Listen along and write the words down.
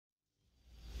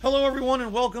Hello everyone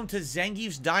and welcome to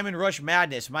Zangief's Diamond Rush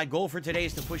Madness. My goal for today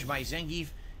is to push my Zangief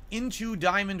into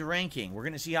Diamond ranking. We're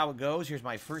going to see how it goes. Here's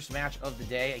my first match of the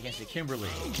day against the Kimberly.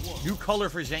 New color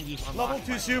for Zangief. Level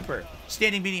 2 super.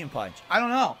 Standing medium punch. I don't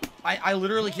know. I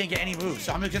literally can't get any moves,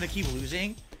 so I'm just going to keep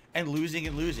losing and losing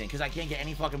and losing because I can't get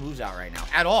any fucking moves out right now.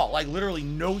 At all. Like literally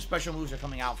no special moves are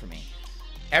coming out for me.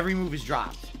 Every move is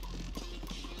dropped.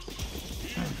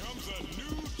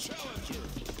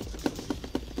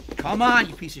 Come on,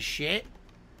 you piece of shit.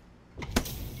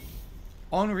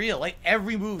 Unreal. Like,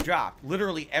 every move dropped.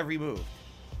 Literally every move.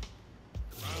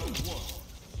 Round one.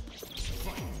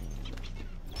 Fight.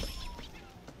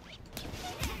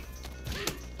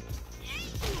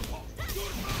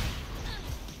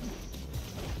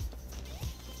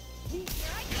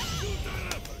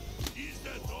 Is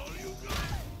that all you got?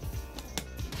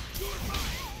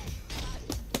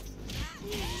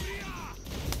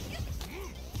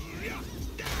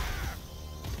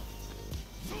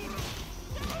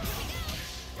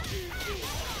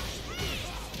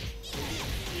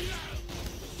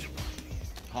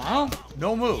 Huh?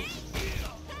 No move.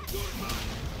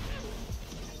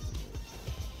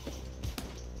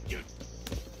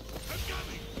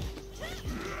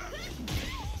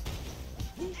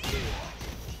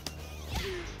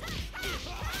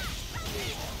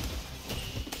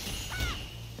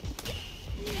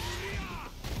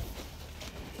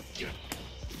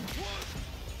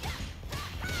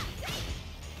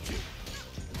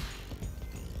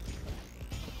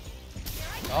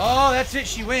 Oh, that's it.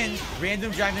 She wins. Random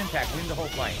giant impact. Win the whole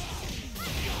fight.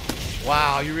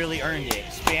 Wow, you really earned it.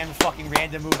 Spam the fucking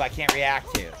random move I can't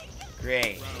react to.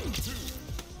 Great.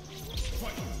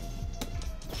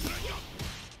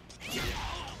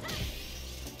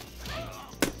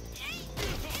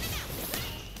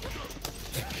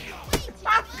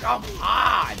 Come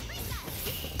on.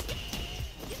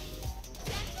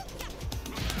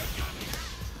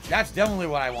 That's definitely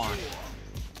what I want.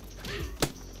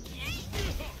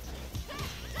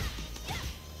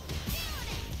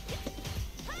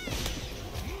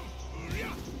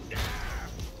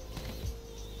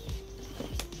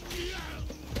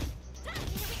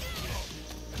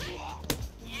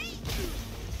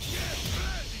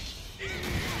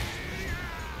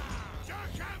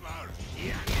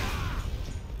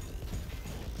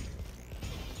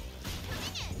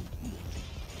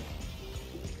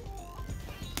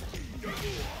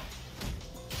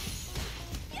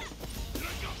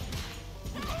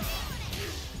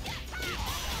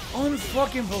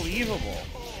 Unfucking believable.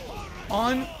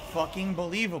 Unfucking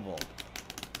believable.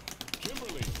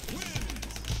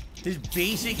 This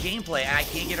basic gameplay, I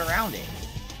can't get around it.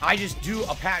 I just do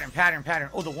a pattern.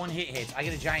 Oh, the one hit hits. I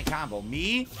get a giant combo.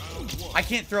 Me, I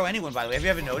can't throw anyone, by the way. Have you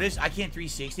ever noticed? I can't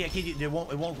 360. I can't. It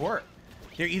won't work.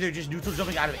 They're either just neutral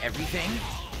jumping out of everything.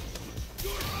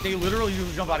 They literally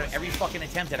neutral jump out of every fucking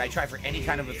attempt that I try for any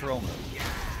kind of a throw move.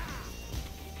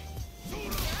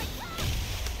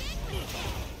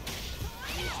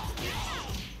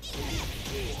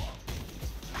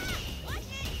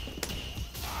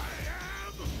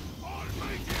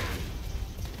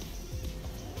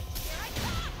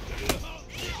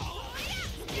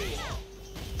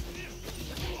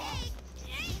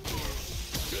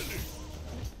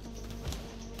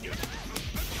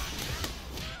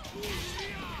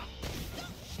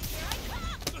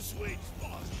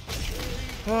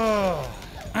 Oh.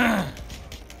 Round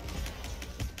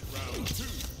two.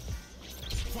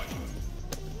 Fight.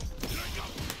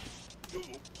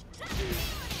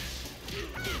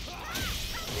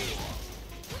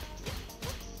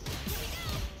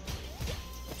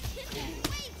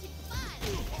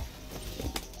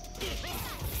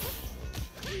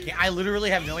 Yeah, I literally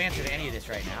have no answer to any of this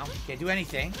right now. Can't do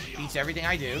anything. Beats everything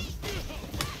I do.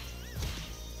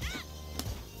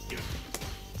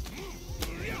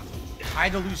 I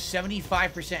had to lose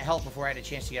 75% health before I had a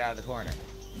chance to get out of the corner.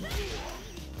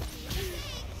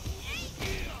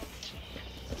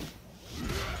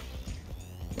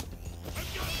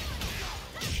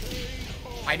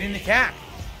 I didn't attack.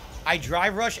 I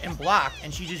drive rush and block,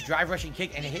 and she just drive rush and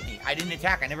kick, and it hit me. I didn't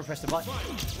attack. I never pressed the button.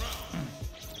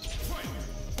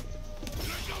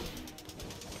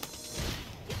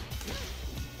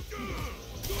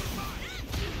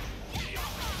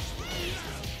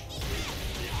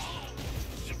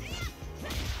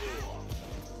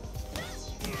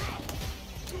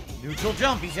 Neutral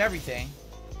jump, he's everything.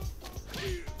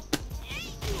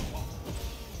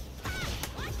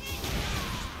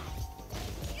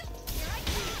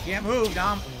 Can't move,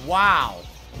 now wow.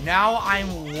 Now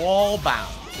I'm wall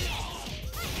bound.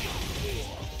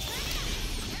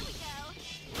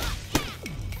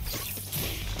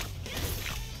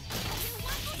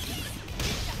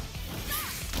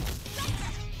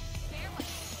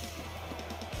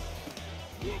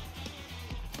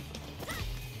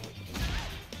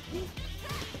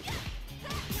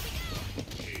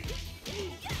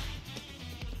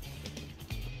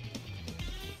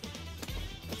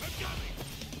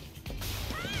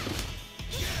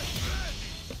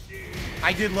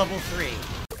 I did level 3.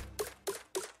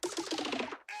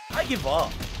 I give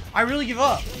up. I really give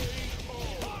up.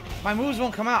 My moves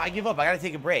won't come out. I give up. I gotta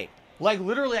take a break. Like,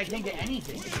 literally, I can't get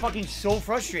anything. It's fucking so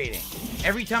frustrating.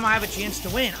 Every time I have a chance to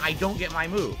win, I don't get my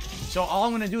move. So all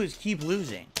I'm gonna do is keep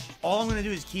losing. All I'm gonna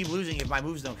do is keep losing if my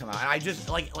moves don't come out. And I just,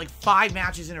 like 5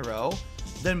 matches in a row,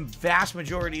 the vast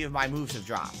majority of my moves have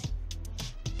dropped.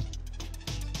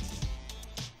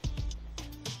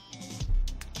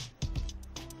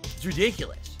 It's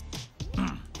ridiculous.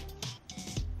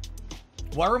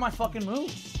 What are my fucking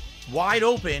moves? Wide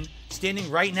open, standing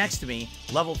right next to me,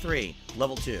 level 3,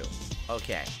 level 2.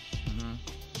 Okay.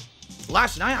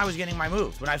 Last night, I was getting my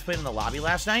moves. When I was playing in the lobby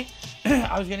last night,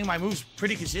 I was getting my moves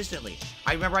pretty consistently.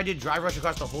 I remember I did drive rush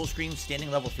across the whole screen, standing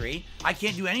level 3. I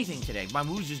can't do anything today. My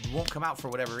moves just won't come out for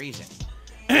whatever reason.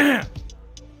 I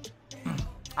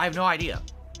have no idea.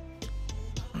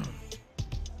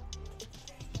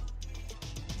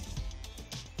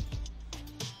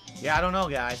 Yeah, I don't know,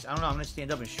 guys. I don't know. I'm going to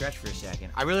stand up and stretch for a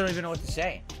second. I really don't even know what to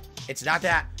say. It's not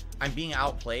that I'm being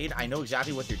outplayed. I know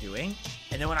exactly what they're doing.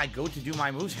 And then when I go to do my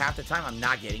moves, half the time, I'm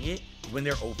not getting it. When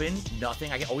they're open,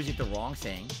 nothing. I always get the wrong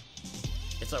thing.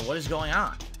 It's like, what is going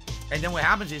on? And then what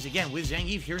happens is, again, with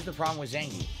Zangief, here's the problem with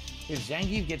Zangief. If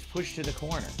Zangief gets pushed to the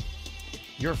corner,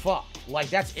 you're fucked.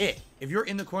 Like, that's it. If you're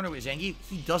in the corner with Zangief,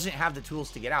 he doesn't have the tools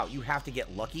to get out. You have to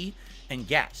get lucky and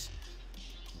guess.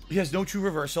 He has no true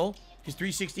reversal. His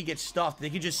 360 gets stuffed. They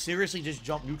can just seriously just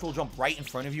jump, neutral jump right in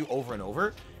front of you over and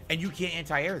over, and you can't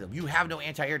anti-air them. You have no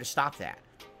anti-air to stop that.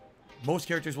 Most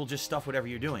characters will just stuff whatever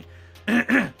you're doing.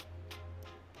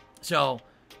 So,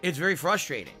 it's very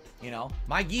frustrating, you know?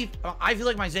 My Geef, I feel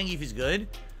like my Zangief is good,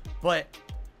 but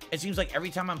it seems like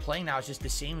every time I'm playing now, it's just the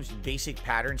same basic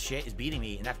pattern shit is beating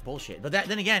me, and that's bullshit. But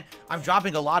then again, I'm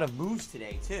dropping a lot of moves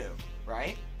today, too,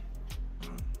 right?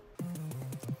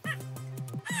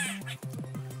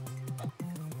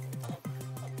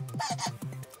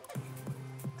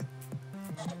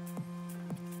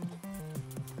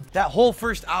 That whole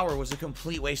first hour was a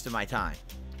complete waste of my time.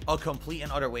 A complete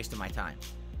and utter waste of my time.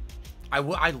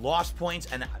 I lost points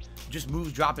and just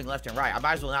moves dropping left and right. I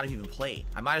might as well not have even played.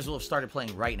 I might as well have started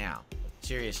playing right now.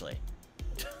 Seriously.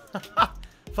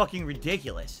 Fucking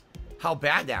ridiculous. How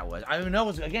bad that was. I don't know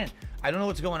what's, again, I don't know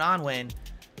what's going on when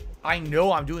I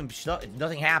know I'm doing stuff.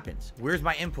 Nothing happens. Where's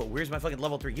my input? Where's my fucking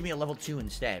level 3? Give me a level 2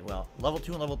 instead. Well, level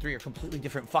 2 and level 3 are completely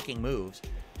different fucking moves.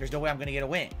 There's no way I'm going to get a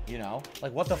win, you know?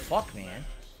 Like, what the fuck, man?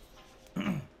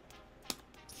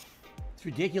 It's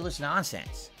ridiculous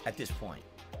nonsense at this point.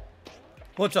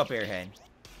 What's up, Airhead?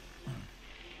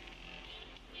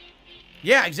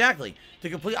 Yeah, exactly. The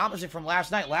complete opposite from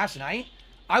last night. Last night,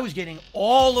 I was getting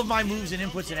all of my moves and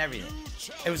inputs and everything.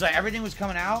 It was like everything was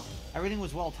coming out. Everything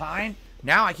was well timed.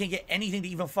 Now I can't get anything to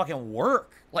even fucking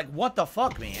work. Like, what the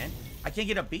fuck, man? I can't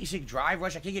get a basic drive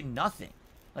rush. I can't get nothing.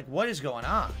 Like, what is going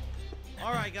on?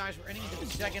 All right, guys, we're ending into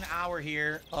the second hour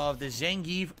here of the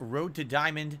Zangief Road to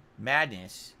Diamond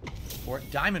Madness, or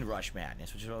Diamond Rush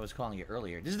Madness, which is what I was calling it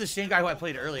earlier. This is the same guy who I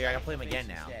played earlier. I gotta play him again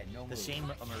now. The same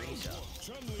Marisa.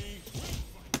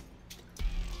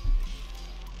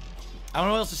 I don't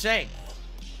know what else to say.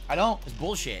 I don't. It's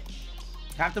bullshit.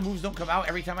 Half the moves don't come out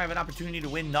every time I have an opportunity to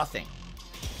win. Nothing.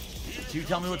 So you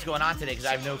tell me what's going on today, because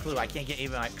I have no clue. I can't get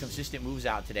even my consistent moves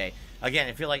out today. Again,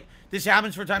 I feel like this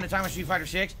happens from time to time on Street Fighter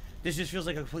 6. This just feels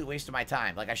like a complete waste of my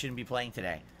time. Like, I shouldn't be playing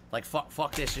today. Like,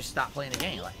 fuck this. Just stop playing the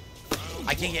game. Like,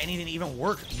 I can't get anything to even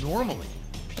work normally.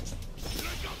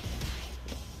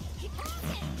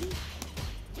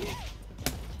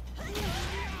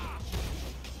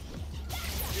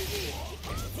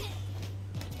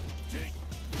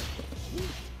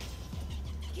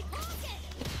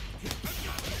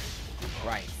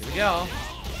 Right. Here we go.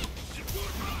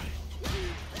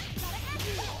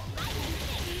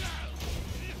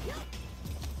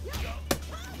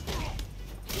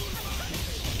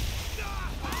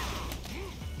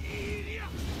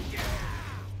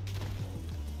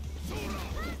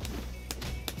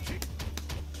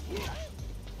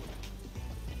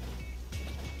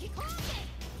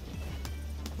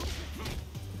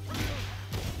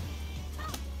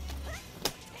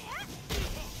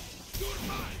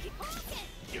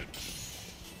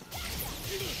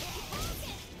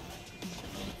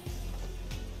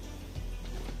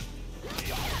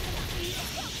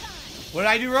 What did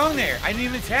I do wrong there? I didn't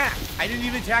even attack. I didn't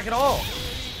even attack at all.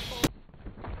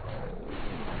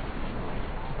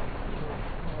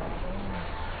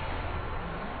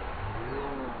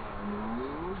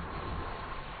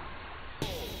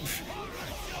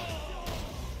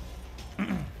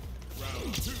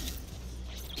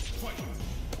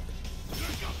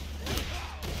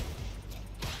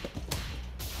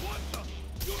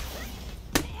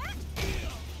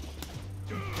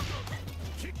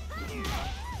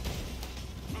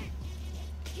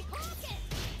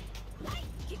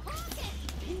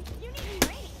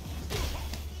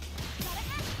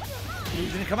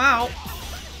 Move didn't come out.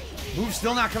 Move's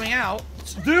still not coming out.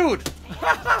 Dude!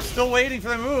 Still waiting for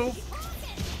the move.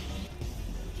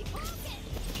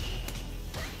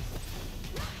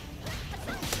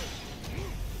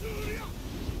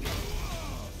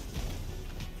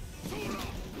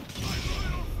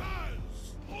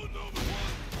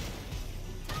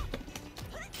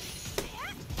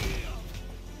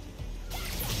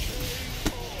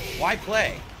 Why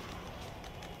play?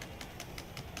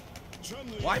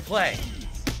 Why play?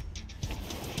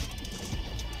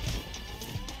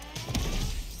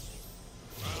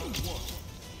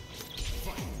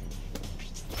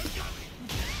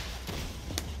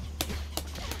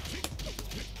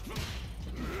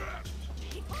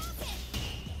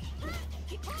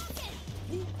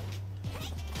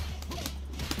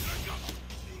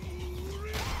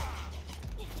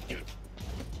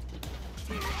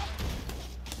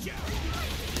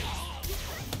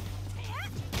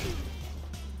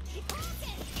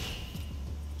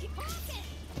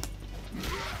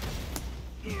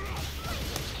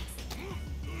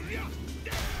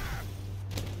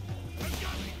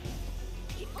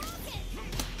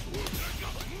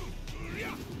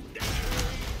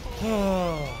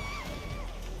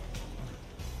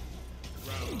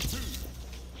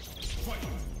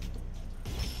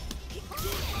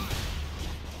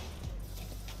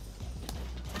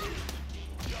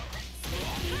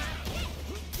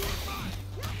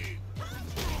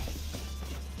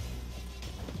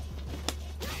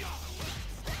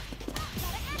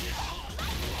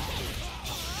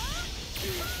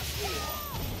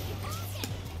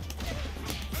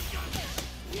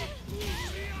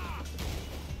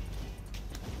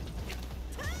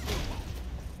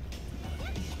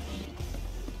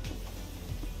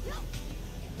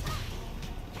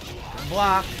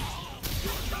 Block.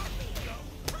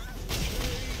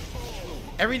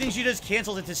 Everything she does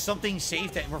cancels into something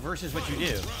safe that reverses what you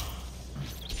do.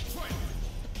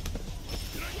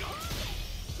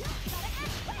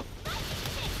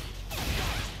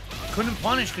 Couldn't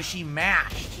punish because she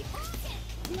mashed.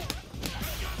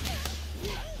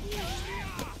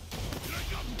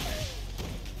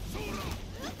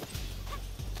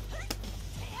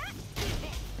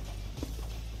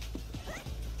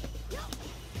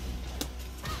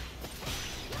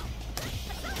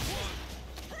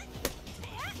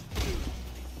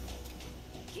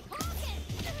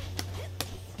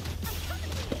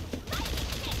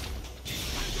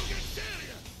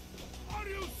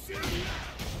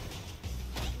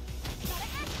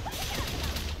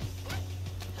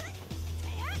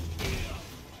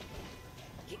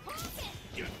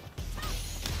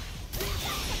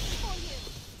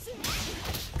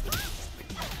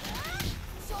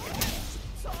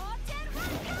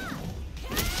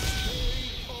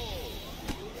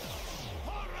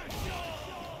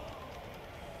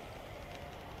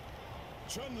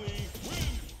 Chun-Li win.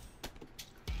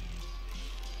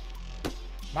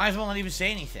 Might as well not even say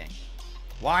anything.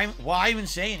 Why even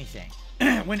say anything?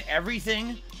 When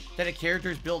everything that a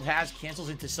character's build has cancels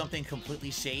into something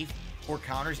completely safe or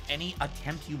counters any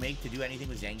attempt you make to do anything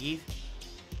with Zangief,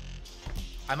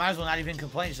 I might as well not even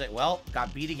complain. It's like, well,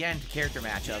 got beat again to character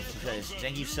matchups because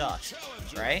Zangief sucks,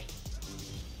 right?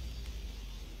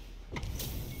 You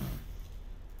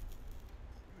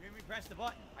hear me press the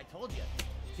button? I told you.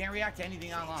 Can't react to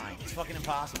anything online. It's fucking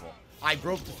impossible. I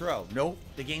broke the throw. Nope.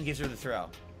 The game gives her the throw.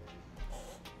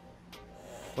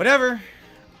 Whatever.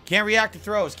 Can't react to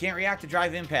throws. Can't react to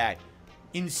drive impact.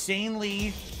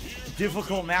 Insanely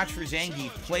difficult match for Zangief.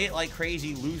 Play it like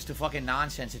crazy. Lose to fucking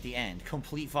nonsense at the end.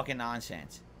 Complete fucking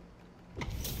nonsense.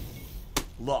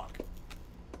 Luck.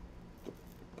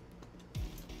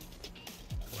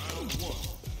 Round one.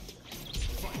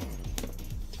 Fight.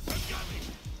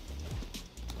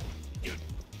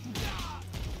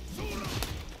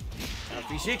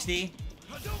 360.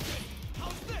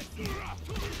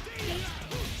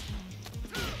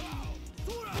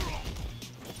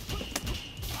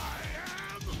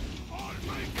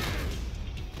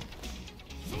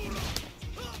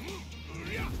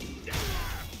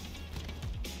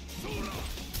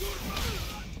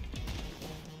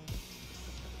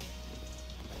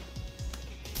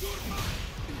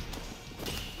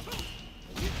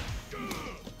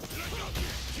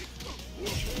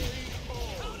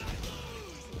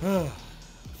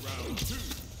 Round two.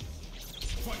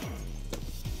 Fight.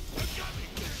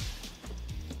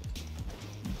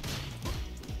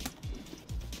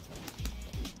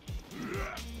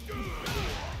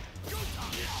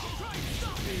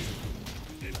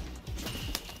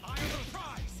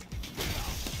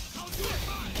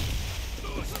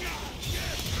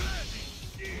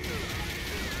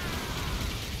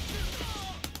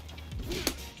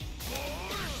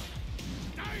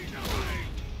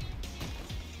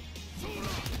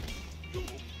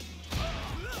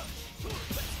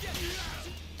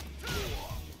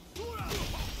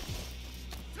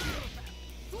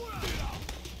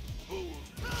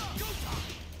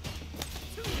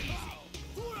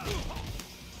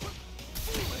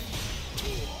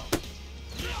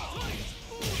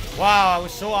 Wow, I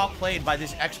was so outplayed by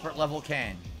this expert level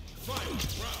Ken.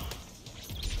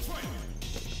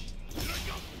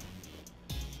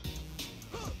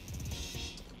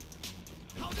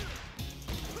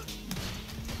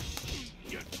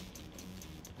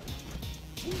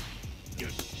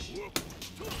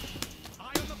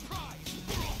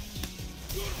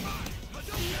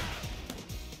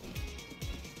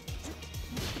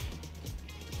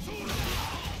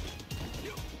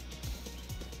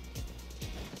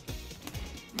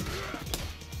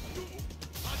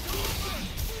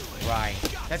 Right.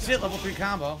 That's it, level 3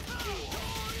 combo.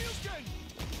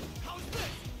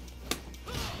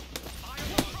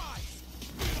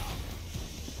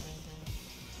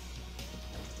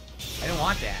 I didn't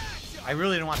want that. I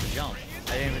really didn't want the jump.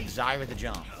 I didn't even desire the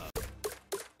jump.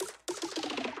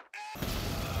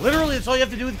 Literally, that's all you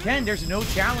have to do with Ken. There's no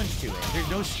challenge to it. There's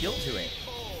no skill to it.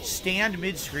 Stand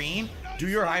mid-screen, do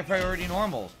your high priority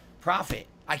normals. Profit.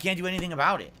 I can't do anything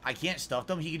about it. I can't stuff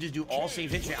them. He can just do all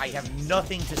safe hit. I have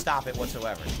nothing to stop it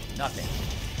whatsoever. Nothing.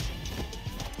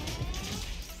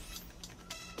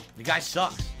 The guy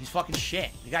sucks. He's fucking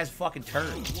shit. The guy's a fucking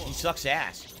turd. He sucks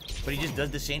ass. But he just does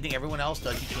the same thing everyone else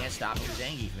does. You can't stop your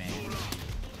Zangief, man.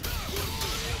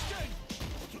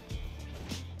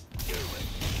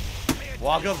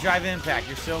 Walk up, drive impact.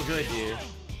 You're so good, dude.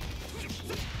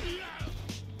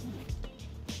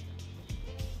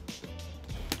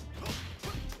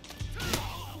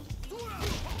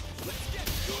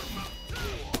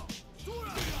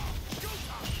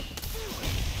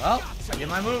 Well, I get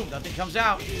my move. Nothing comes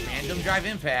out. Random drive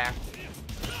impact.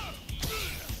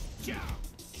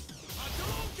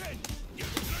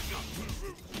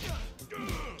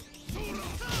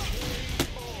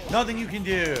 Nothing you can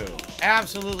do.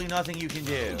 Absolutely nothing you can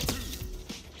do.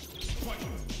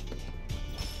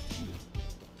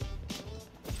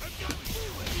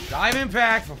 Drive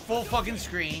impact for full fucking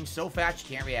screen. So fast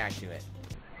you can't react to it.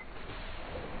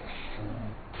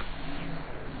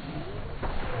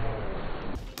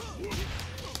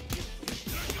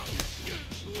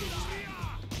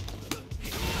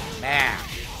 Mash.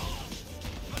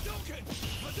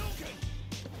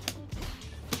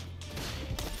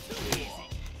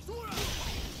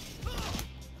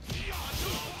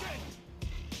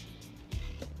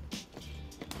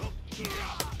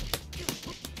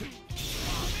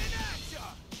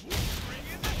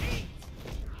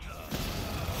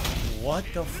 What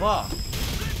the fuck?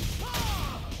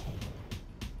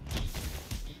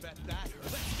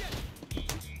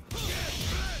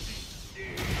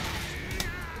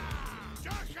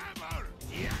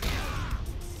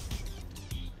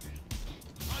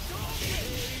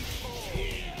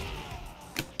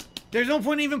 There's no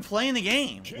point in even playing the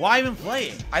game. Why even play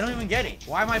it? I don't even get it.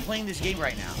 Why am I playing this game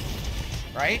right now?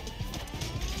 Right?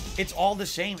 It's all the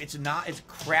same. It's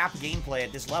crap gameplay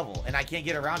at this level, and I can't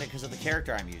get around it because of the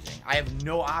character I'm using. I have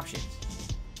no options.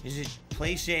 Is it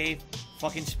play safe,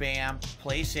 fucking spam,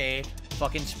 play safe,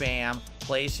 fucking spam,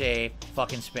 play safe,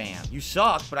 fucking spam. You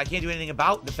suck, but I can't do anything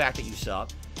about the fact that you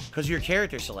suck because of your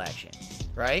character selection,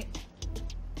 right?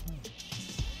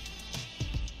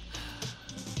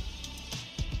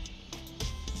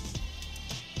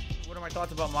 What are my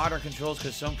thoughts about modern controls?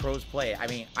 Because some pros play it. I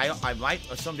mean, I might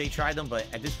someday try them, but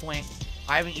at this point,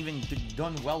 I haven't even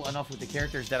done well enough with the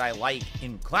characters that I like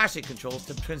in classic controls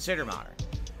to consider modern.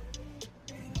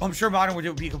 I'm sure modern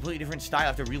would be a completely different style. I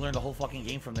have to relearn the whole fucking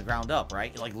game from the ground up,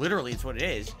 right? Like, literally, it's what it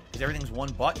is. Because everything's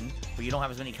one button, but you don't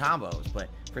have as many combos. But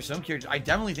for some characters, I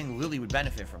definitely think Lily would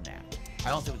benefit from that. I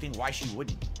don't think why she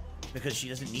wouldn't. Because she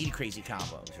doesn't need crazy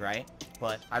combos, right?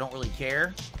 But I don't really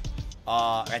care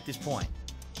at this point.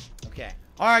 Okay.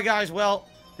 Alright, guys. Well,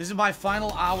 this is my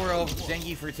final hour of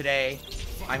Zangief for today.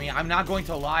 I mean, I'm not going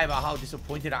to lie about how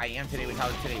disappointed I am today with how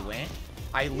today went.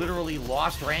 I literally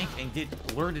lost rank and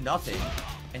learned nothing.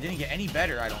 And didn't get any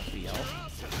better, I don't feel.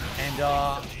 And,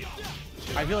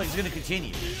 I feel like it's going to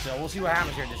continue. So we'll see what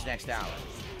happens here in this next hour.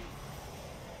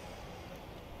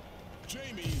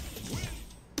 Jamie, win.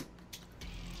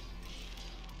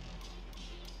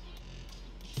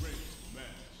 Great match.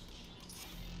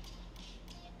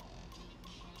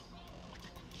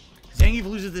 Zangief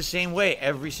loses the same way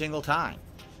every single time.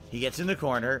 He gets in the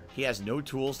corner. He has no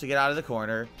tools to get out of the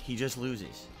corner. He just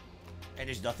loses. And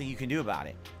there's nothing you can do about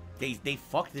it. They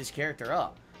fucked this character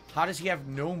up. How does he have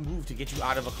no move to get you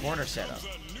out of a corner setup?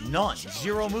 None.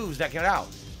 Zero moves that get out.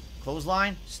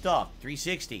 Clothesline, stuffed.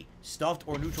 360, stuffed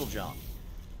or neutral jump.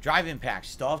 Drive impact,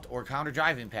 stuffed or counter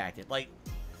drive impacted. Like,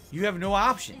 you have no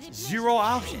options. Zero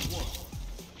options.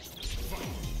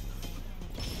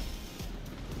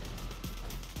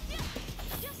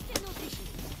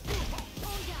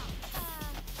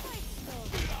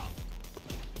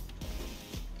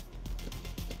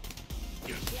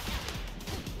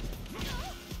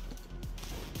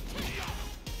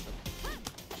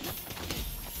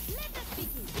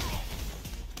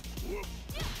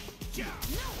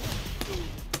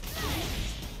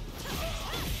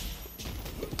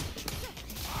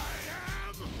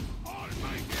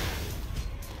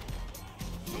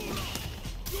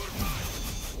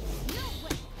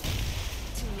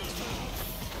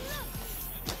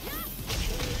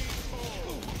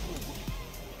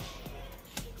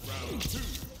 Round 2.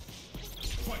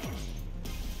 Fight.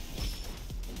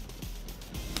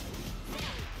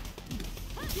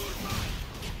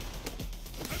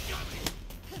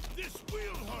 This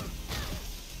will hurt.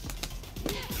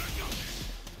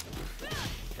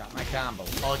 Got my combo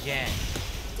again.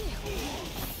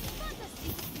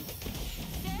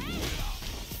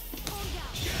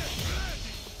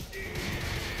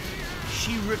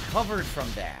 She recovered from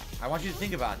that. I want you to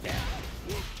think about that.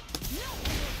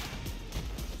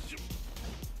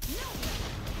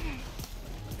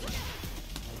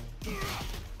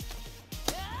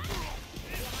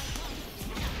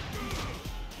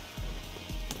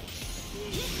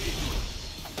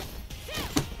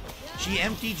 She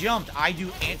empty jumped. I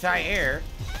do anti-air.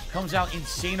 Comes out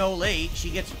insano late.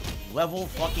 She gets level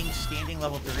fucking standing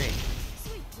level 3.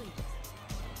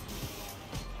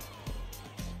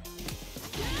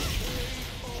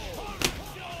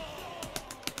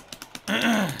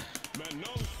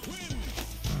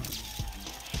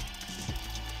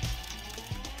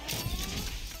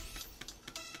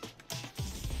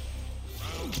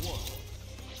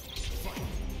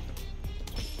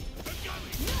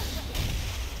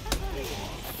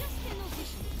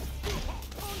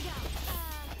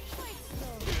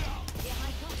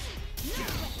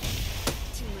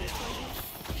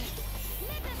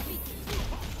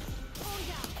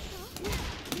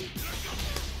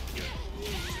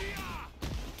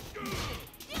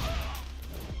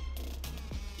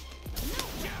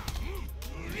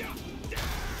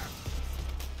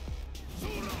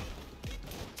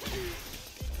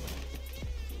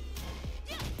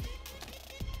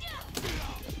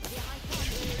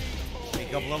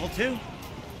 Up level 2.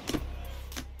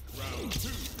 Round 2.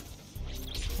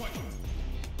 Fight.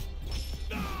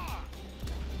 I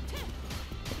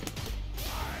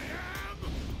am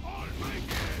on my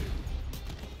game.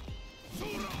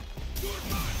 Sura, you're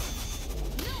mine.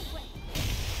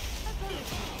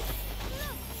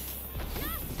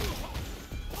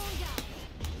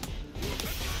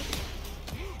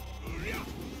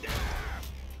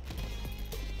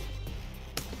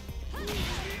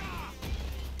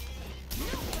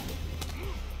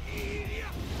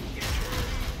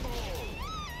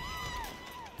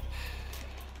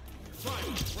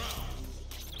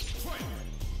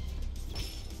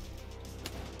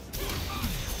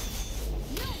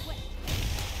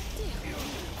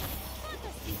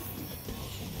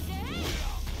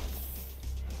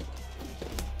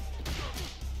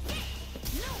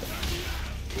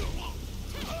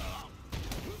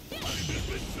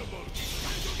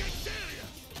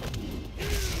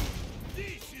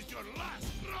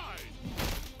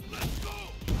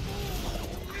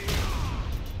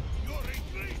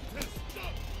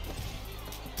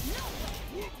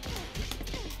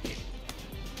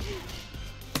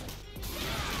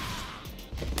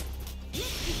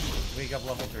 Wake up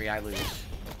level 3, I lose.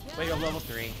 Wake up level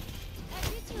 3.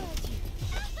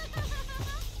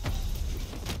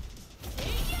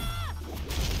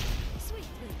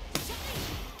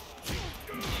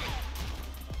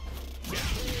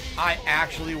 I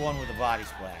actually won with a body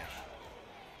splash.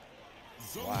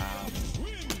 Wow.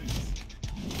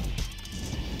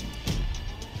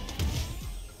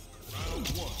 Round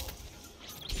 1.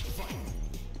 Fight.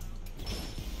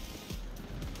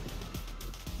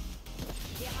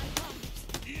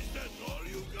 Is that all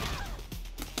you got?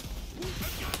 I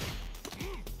got it.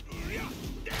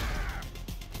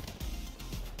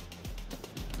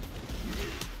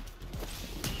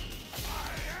 I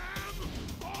am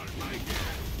on my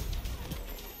game.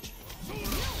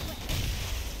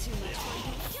 Too much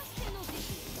fighting. Just an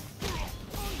audition.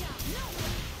 Oh yeah,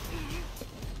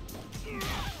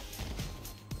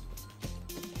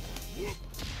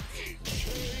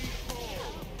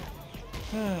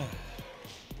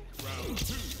 Round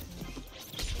 2.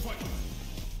 Fight.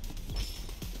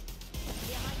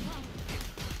 here I come.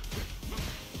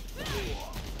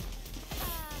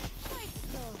 Quite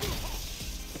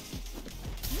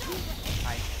slow.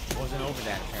 I wasn't over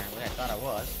that apparently. I thought I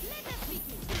was. Let us begin.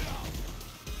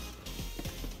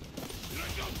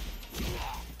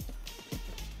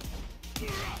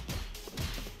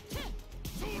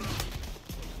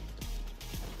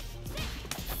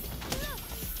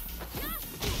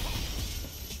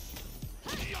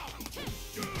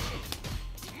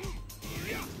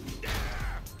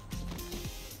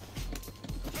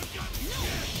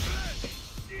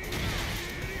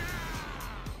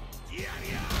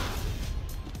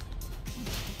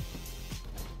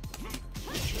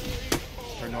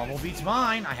 Her normal beats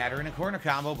mine. I had her in a corner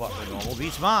combo, but her normal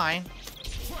beats mine.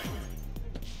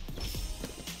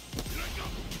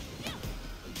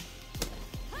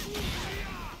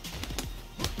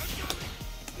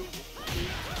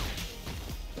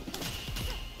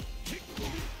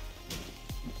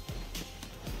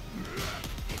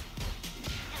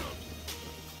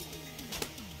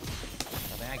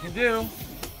 gonna do?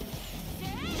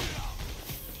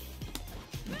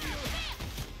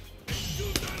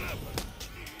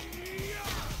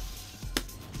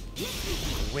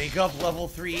 Wake up level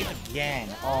 3 again.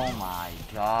 Oh my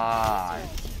god.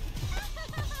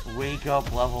 Wake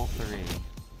up level 3.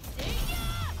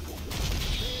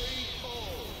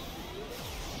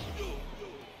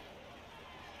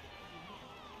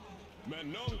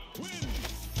 Manon wins.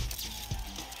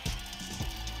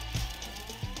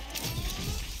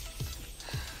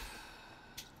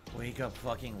 Wake up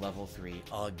fucking level 3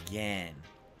 again.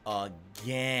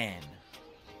 Again.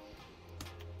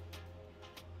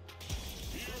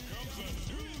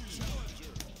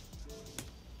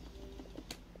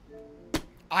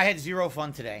 I had zero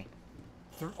fun today.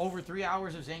 Over 3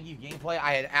 hours of Zangief gameplay,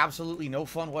 I had absolutely no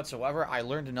fun whatsoever. I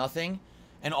learned nothing.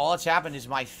 And all that's happened is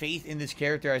my faith in this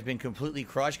character has been completely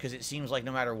crushed because it seems like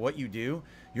no matter what you do,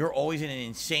 you're always in an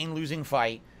insane losing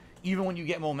fight. Even when you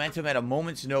get momentum at a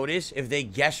moment's notice, if they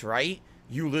guess right,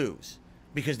 you lose.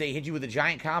 Because they hit you with a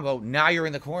giant combo, now you're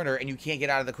in the corner and you can't get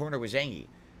out of the corner with Zangief.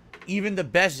 Even the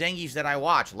best Zangiefs that I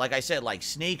watch, like I said, like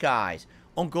Snake Eyes,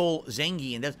 Uncle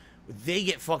Zangie, and they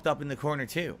get fucked up in the corner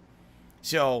too.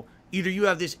 So either you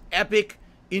have this epic,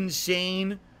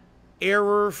 insane,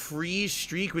 error-free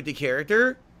streak with the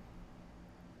character,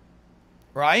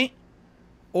 right?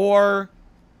 Or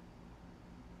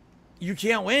you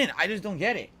can't win. I just don't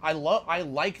get it. I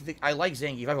like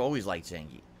Zangief. I've always liked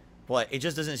Zangief, but it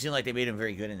just doesn't seem like they made him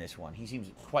very good in this one. He seems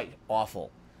quite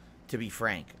awful, to be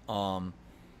frank.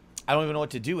 I don't even know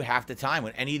what to do half the time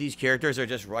when any of these characters are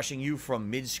just rushing you from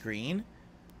mid-screen.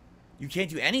 You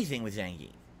can't do anything with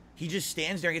Zangief. He just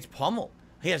stands there and gets pummeled.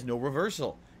 He has no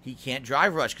reversal. He can't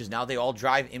drive rush because now they all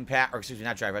drive impact, or excuse me,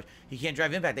 not drive rush. He can't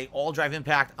drive impact. They all drive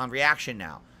impact on reaction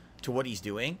now to what he's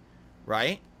doing,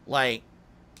 right? Like,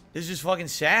 this is just fucking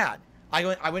sad.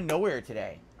 I went nowhere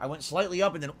today. I went slightly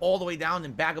up and then all the way down,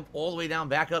 then back up, all the way down,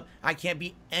 back up. I can't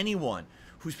beat anyone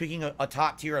who's picking a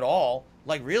top tier at all.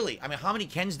 Like, really? I mean, how many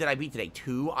Kens did I beat today?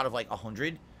 2 out of, like,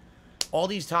 100? All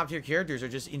these top tier characters are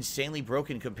just insanely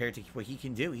broken compared to what he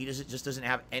can do. He just doesn't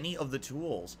have any of the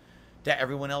tools that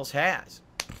everyone else has.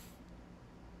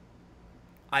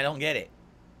 I don't get it.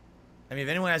 I mean, if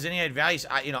anyone has any advice,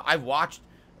 I've watched,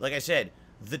 like I said,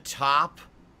 the top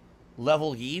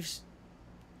level Geefs,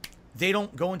 they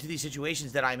don't go into these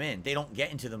situations that I'm in. They don't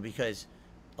get into them because,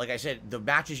 like I said, the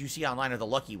matches you see online are the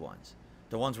lucky ones.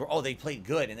 The ones where, oh, they played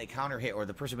good and they counter hit, or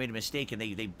the person made a mistake and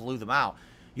they blew them out.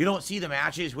 You don't see the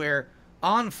matches where,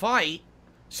 on fight,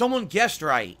 someone guessed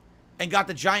right and got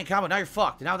the giant combo. Now you're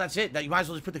fucked. Now that's it. Now you might as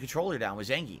well just put the controller down with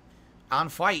Zangief. On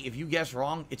fight, if you guess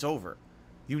wrong, it's over.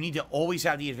 You need to always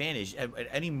have the advantage. At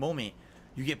any moment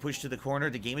you get pushed to the corner,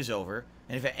 the game is over.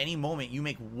 And if at any moment you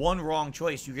make one wrong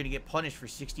choice, you're going to get punished for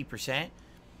 60%,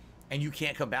 and you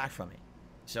can't come back from it.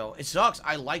 So it sucks.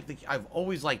 I've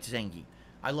always liked Zangief.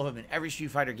 I love him in every Street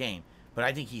Fighter game, but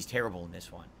I think he's terrible in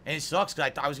this one. And it sucks because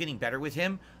I thought I was getting better with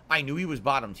him. I knew he was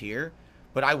bottom tier,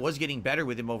 but I was getting better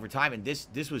with him over time, and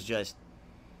this was just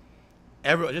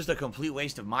a complete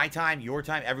waste of my time, your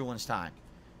time, everyone's time.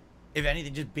 If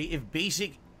anything, if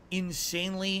basic,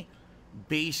 insanely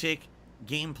basic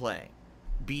gameplay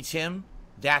beats him,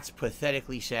 that's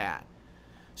pathetically sad.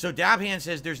 So Dabhan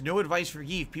says, there's no advice for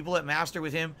Geef. People that master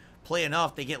with him play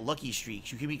enough, they get lucky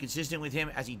streaks. You can be consistent with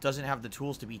him as he doesn't have the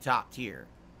tools to be top tier.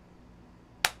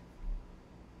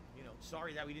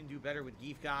 Sorry that we didn't do better with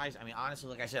Geef, guys. I mean, honestly,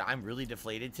 like I said, I'm really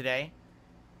deflated today.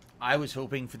 I was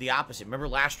hoping for the opposite. Remember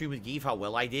last stream with Geef, how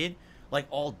well I did? Like,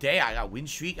 all day, I got win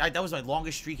streak. That was my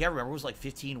longest streak ever. Remember, it was like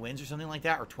 15 wins or something like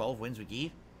that, or 12 wins with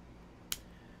Geef.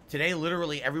 Today,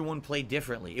 literally, everyone played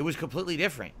differently. It was completely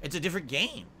different. It's a different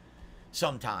game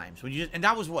sometimes. And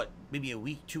that was, what, maybe a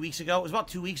week, 2 weeks ago? It was about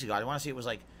 2 weeks ago. I want to say it was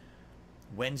like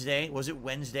Wednesday. Was it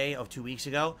Wednesday of 2 weeks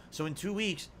ago? So in 2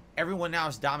 weeks, everyone now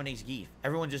dominates Geef.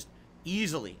 Everyone just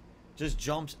easily just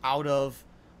jumps out of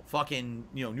fucking,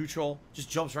 neutral. Just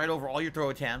jumps right over all your throw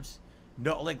attempts.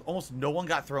 No, like, almost no one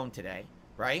got thrown today,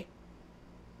 right?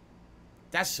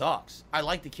 That sucks. I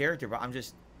like the character, but I'm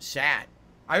just sad.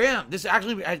 I am. This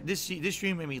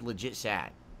stream made me legit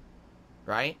sad.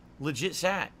 Right? Legit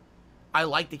sad. I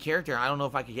like the character. I don't know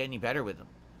if I could get any better with him.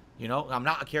 I'm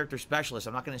not a character specialist.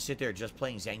 I'm not going to sit there just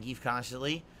playing Zangief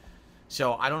constantly.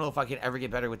 So I don't know if I can ever get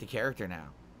better with the character now.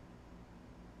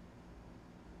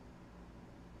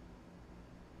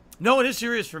 No, it is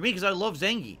serious for me because I love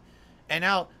Zangief. And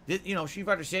now, Street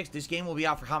Fighter 6, this game will be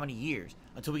out for how many years?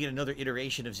 Until we get another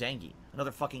iteration of Zangief.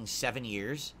 Another fucking 7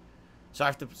 years.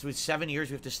 So with 7 years,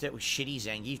 we have to sit with shitty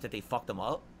Zangief that they fucked him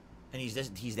up. And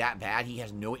he's that bad. He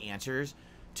has no answers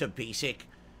to basic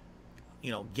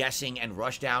you know, guessing and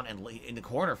rush down and in the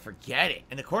corner, forget it.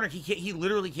 In the corner, he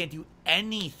literally can't do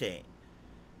anything.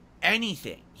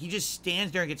 Anything. He just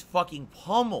stands there and gets fucking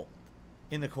pummeled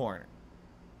in the corner.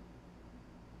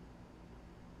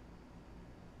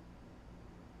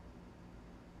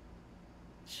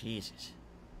 Jesus.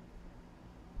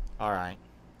 Alright.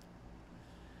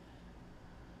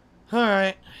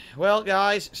 Alright. Well,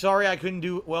 guys, sorry I couldn't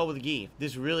do well with Geef.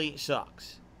 This really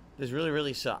sucks. This really,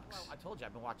 really sucks. Well, I told you,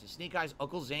 I've been watching Snake Eyes,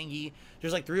 Uncle Zangief.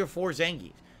 There's like 3 or 4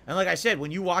 Zangiefs. And like I said,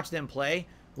 when you watch them play,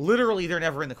 literally they're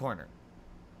never in the corner.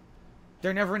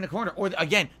 They're never in the corner. Or,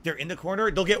 again, they're in the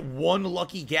corner. They'll get one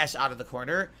lucky guess out of the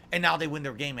corner, and now they win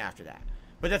their game after that.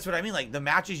 But that's what I mean. Like, the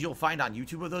matches you'll find on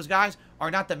YouTube of those guys are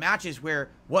not the matches where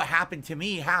what happened to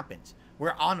me happens.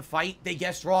 Where on fight, they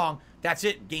guessed wrong. That's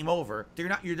it. Game over. They're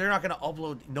not going to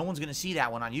upload. No one's going to see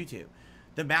that one on YouTube.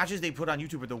 The matches they put on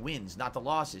YouTube are the wins, not the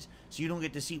losses. So you don't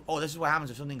get to see, oh, this is what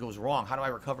happens if something goes wrong. How do I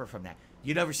recover from that?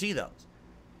 You never see those.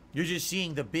 You're just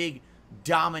seeing the big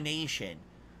domination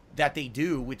that they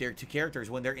do with their 2 characters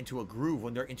when they're into a groove,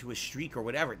 when they're into a streak or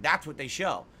whatever. That's what they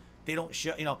show. They don't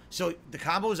show, you know. So the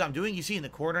combos I'm doing, you see in the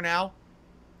corner now,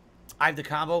 I have the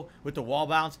combo with the wall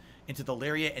bounce into the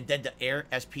lariat and then the air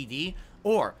SPD.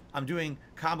 Or I'm doing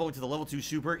combo into the level 2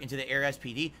 super into the air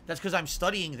SPD. That's because I'm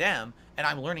studying them and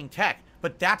I'm learning tech.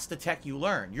 But that's the tech you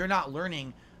learn. You're not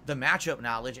learning the matchup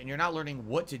knowledge, and you're not learning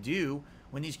what to do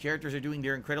when these characters are doing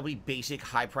their incredibly basic,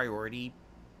 high priority,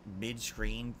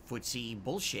 mid-screen, footsie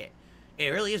bullshit. It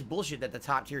really is bullshit that the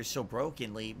top tier is so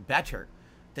brokenly better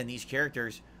than these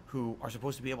characters who are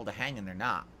supposed to be able to hang and they're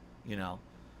not, you know?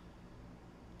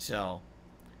 So,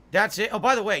 that's it. Oh,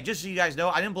 by the way, just so you guys know,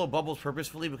 I didn't blow bubbles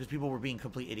purposefully because people were being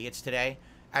complete idiots today.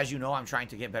 As you know, I'm trying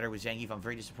to get better with Zangief. I'm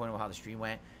very disappointed with how the stream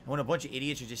went. And when a bunch of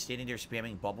idiots are just standing there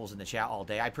spamming bubbles in the chat all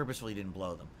day, I purposefully didn't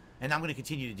blow them. And I'm going to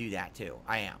continue to do that, too.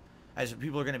 I am. As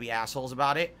people are going to be assholes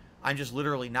about it, I'm just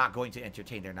literally not going to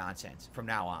entertain their nonsense from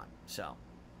now on. So,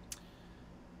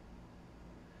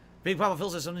 Big Papa Phil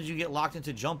says sometimes you get locked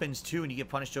into jump-ins too and you get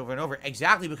punished over and over.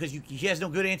 Exactly, because he has no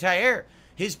good anti-air.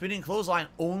 His spinning clothesline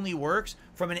only works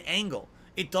from an angle.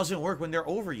 It doesn't work when they're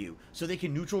over you. So they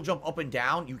can neutral jump up and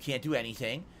down. You can't do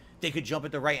anything. They could jump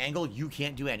at the right angle. You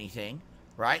can't do anything.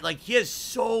 Right? Like, he has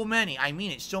so many, I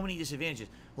mean it, so many disadvantages.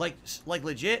 Like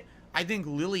legit, I think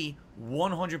Lily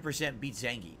 100% beats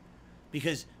Zangief.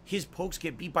 Because his pokes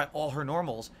get beat by all her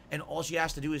normals, and all she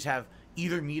has to do is have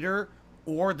either meter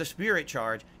or the spirit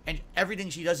charge, and everything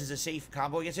she does is a safe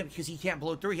combo against him because he can't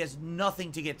blow through. He has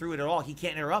nothing to get through it at all. He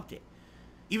can't interrupt it.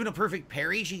 Even a perfect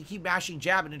parry, she can keep mashing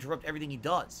jab and interrupt everything he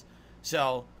does.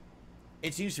 So,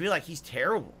 it seems to me like he's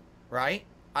terrible, right?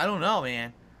 I don't know,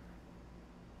 man.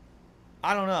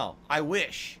 I don't know. I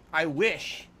wish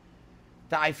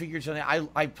that I figured something.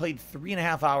 I played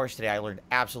 3.5 hours today. I learned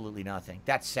absolutely nothing.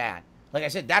 That's sad. Like I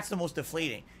said, that's the most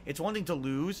deflating. It's one thing to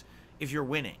lose if you're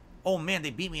winning. Oh, man, they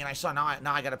beat me, and I saw, now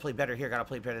I got to play better here, got to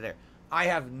play better there. I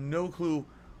have no clue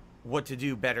what to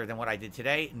do better than what I did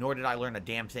today, nor did I learn a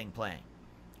damn thing playing.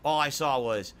 All I saw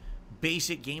was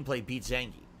basic gameplay beat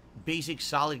Zangief. Basic,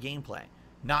 solid gameplay.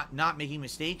 Not making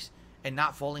mistakes and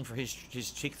not falling for his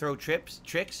chick throw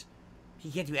tricks. He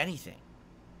can't do anything.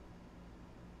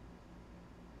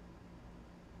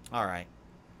 All right.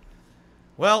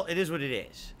 Well, it is what it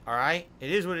is. All right? It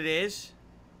is what it is.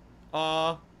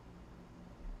 By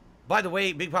the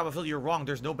way, Big Papa Phil, you're wrong.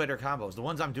 There's no better combos. The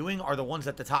ones I'm doing are the ones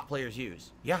that the top players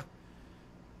use. Yeah.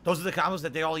 Those are the combos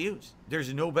that they all use.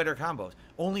 There's no better combos.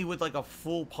 Only with like a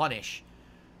full punish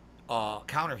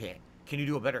counter hit can you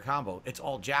do a better combo. It's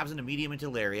all jabs into medium into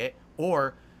lariat,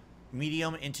 or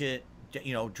medium into,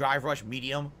 you know, drive rush,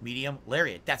 medium,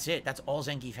 lariat. That's it. That's all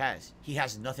Zangief has. He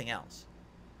has nothing else.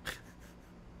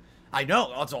 I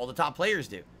know. That's all the top players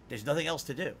do. There's nothing else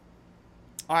to do.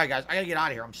 All right, guys. I got to get out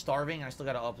of here. I'm starving, and I still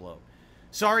got to upload.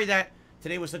 Sorry that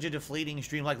today was such a deflating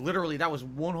stream. Like, literally, that was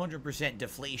 100%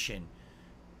 deflation.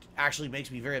 Actually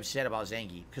makes me very upset about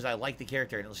Zangief, because I like the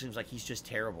character, and it seems like he's just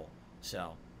terrible.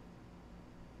 So,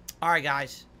 all right,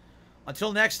 guys.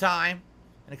 Until next time,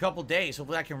 in a couple days,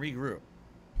 hopefully I can regroup.